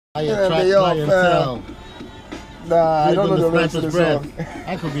Try and tell. Nah, I don't know the rest of the song.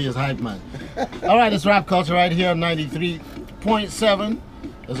 That could be his hype man. All right, it's Rap Culture right here, 93.7.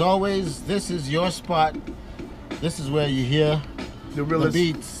 As always, this is your spot. This is where you hear the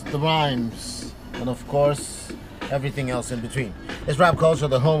beats, the rhymes, and of course, everything else in between. It's Rap Culture,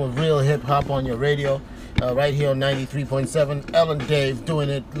 the home of real hip hop on your radio. Right here on 93.7. Ellen Dave doing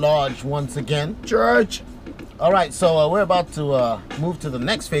it large once again. Church. All right, so we're about to move to the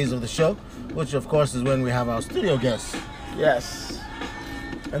next phase of the show, which of course is when we have our studio guests. Yes.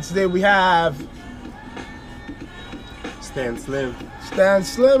 And today we have Stanslim.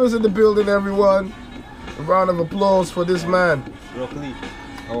 Stanslim is in the building, everyone. A round of applause for this man. Rocky.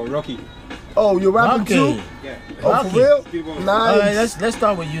 Oh, you're rapping too? Yeah. Oh, Rocky. for real? All Nice. right, let's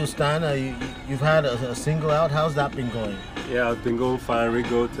start with you, Stan. You've had a single out. How's that been going? Yeah, I've been going fine. We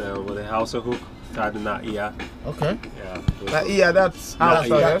go to with a house of hook. Tied to not yeah. Okay. Yeah. Yeah, that's how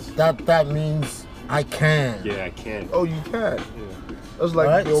that means I can. Yeah, I can. Oh, you can. Yeah. That's like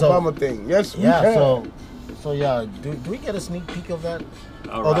right, the Obama thing. Yes, we yeah. can. So yeah. Do we get a sneak peek of that?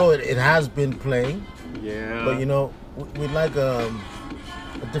 All Although right. it has been playing. Yeah. But you know, we'd like a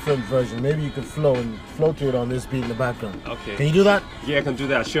different version. Maybe you could flow to it on this beat in the background. Okay. Can you do that? Yeah, I can do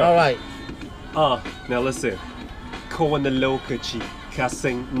that. Sure. All right. Now listen. Ko the local chi.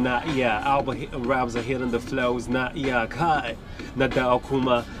 Kasing na iya, our raps are hitting the flows na iya kai. Na da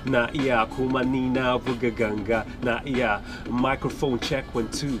kuma na iya kuma ni na bugaganga na iya. Microphone check 1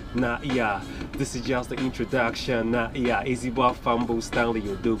 2 na iya. This is just the introduction na iya. Easy bar fumble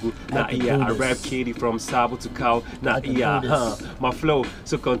Stanslim Odogwu na iya. I rap Katie from Sabo to Cow na iya. My flow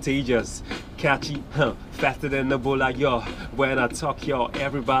so contagious, catchy, faster than the bull like yo. When I talk yo,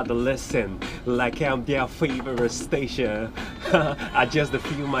 everybody listen like I'm their favorite station. I just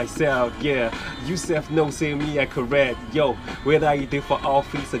feel myself, yeah. You self know, say me I correct, yo. Whether you do for all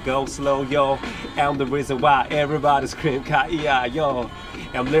fees or go slow, yo. I'm the reason why everybody scream, K-I-A, yo.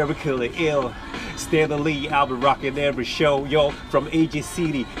 I'm lyrically ill. Steadily, I'll be rocking every show, yo. From AG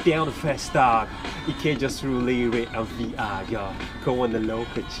City down to Fast Dog. You can't just through lyric and VR, yo. Go on the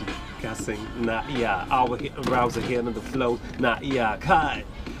local chick, sing, nah, yeah. Our rounds are hitting the flow, nah, yeah, kai.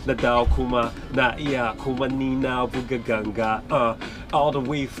 Na dao kuma na iya kuma ni na bugaganga all the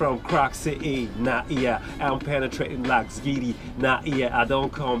way from Croc City na iya. I'm penetrating like Zgidi na iya. I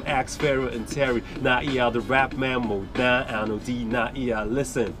don't come Axe Pharaoh and Terry na iya. The rap mammal na anodi na iya.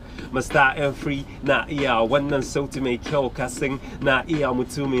 Listen, my style and free na iya. Wannan sauti mai kyau ka sing na iya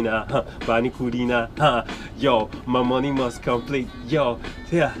mutumi na bani kudi na yo. My money must complete yo.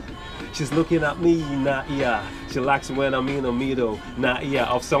 Yeah. She's looking at me, nah, yeah. She likes when I'm in the middle, nah, yeah.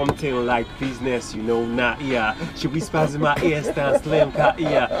 Of something like business, you know, nah, yeah. She whispers in my ear, Stanslim, ka,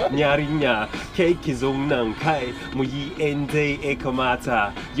 yeah. Nyarinya, cake is on nang kai. Muyi ende e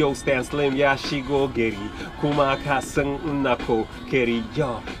kamata. Yo, Stanslim, ya shigo geri. Kuma ka sing nako keri,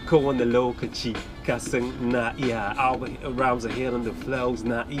 yo. Ko on the local chi. Kasing na iya, our rounds are hitting the flows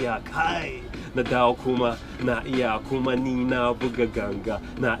na iya kai. Na dao kuma na iya kuma ni na bugaganga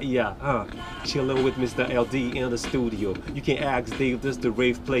na iya. Chilling with Mr. LD in the studio. You can ask Dave, this the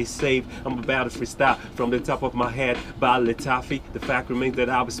rave place safe. I'm about to freestyle from the top of my head by Latafi. The fact remains that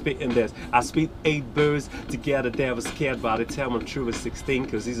I was spitting this. I spit 8 birds together that was scared by the time I'm true at 16,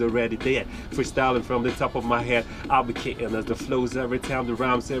 cause he's already dead. Freestyling from the top of my head, I'll be kicking as the flows every time, the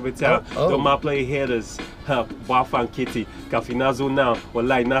rhymes every time. Don't my play headers, Wafan Kitty, Kafinazo now, or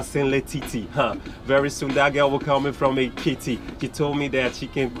like Nasin Letiti, Very soon that girl will come in from a kitty. She told me that she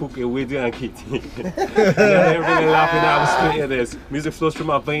can cook it with you and kitty. They're really laughing. I was spitting this. Music flows through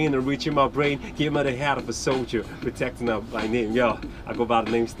my vein and reaching my brain. Give me the hat of a soldier, protecting up my name. Yo, I go by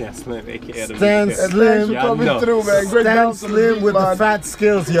the name Stanslim, aka the Stanslim coming through, man. Great Stanslim with the fat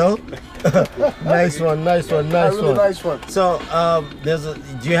skills, yo. Nice one. Nice one. So,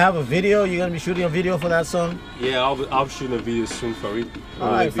 do you have a video? You're gonna be shooting a video for that song? Yeah, I'll shoot a video soon for it.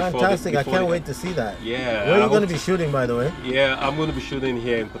 All right, fantastic. I can't wait to see that. Yeah. Where are you going to be shooting, by the way? Yeah, I'm going to be shooting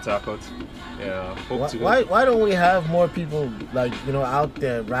here in Port Harcourt. Yeah. Why don't we have more people like out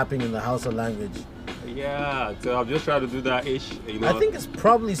there rapping in the Hausa language? Yeah, so I'm just trying to do that ish. I think it's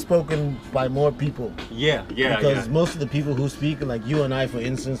probably spoken by more people. Yeah. Because most of the people who speak, like you and I, for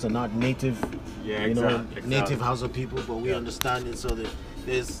instance, are not native. Yeah, exactly. Native Hausa people, but we understand it. So that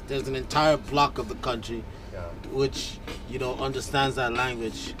there's an entire block of the country which understands that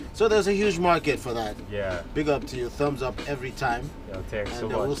language. So there's a huge market for that. Yeah. Big up to you. Thumbs up every time. Yeah, thanks so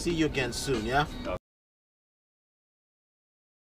much. We'll see you again soon. Yeah.